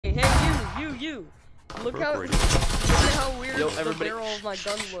Hey, you! Look how weird the barrel of my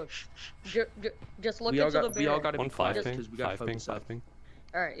gun looks. Just look into the barrel. We all gotta be quiet ping. because we gotta focus up.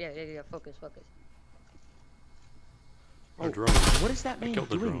 Alright, yeah, focus. Oh, drone. What is that man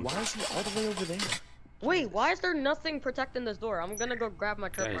doing? Why is he all the way over there? Wait, why is there nothing protecting this door? I'm gonna go grab my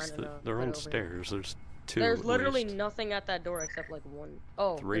trip Guys, mine and they're on stairs. There's two. There's literally nothing at that door except like one.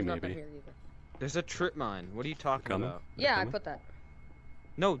 Oh, three there's maybe. nothing here either. There's a trip mine. What are you talking about? Yeah, I put that.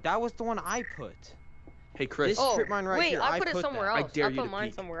 No, that was the one I put. Hey, Chris. This trip mine right here. I put it somewhere else. I dare you put to mine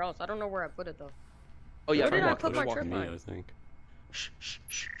peek. somewhere else. I don't know where I put it though. Oh yeah, Where did I walk, put my walk trip me, mine? I think. Shh.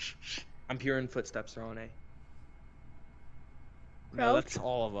 I'm hearing footsteps, Rone. No, that's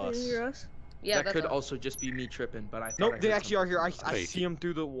all of us. Yeah, that could also just be me tripping, but I thought Nope, I they heard actually are here. I Wait. see them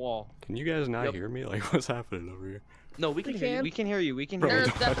through the wall. Can you guys not hear me? Like, what's happening over here? No, we can hear you. We can hear you. We can Bro, hear you.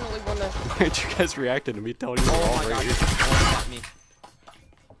 There's definitely one there. Why did you guys reacting to me telling you? Oh my god, one got me.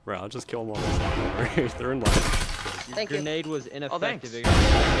 Bro, I'll just kill them all. They're in line. Your Thank you. grenade was ineffective.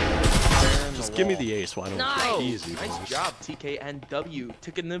 Just give me the ace. Why don't Nice. Easy. Nice boys. job, TKNW.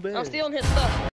 Taking the I'm stealing his stuff.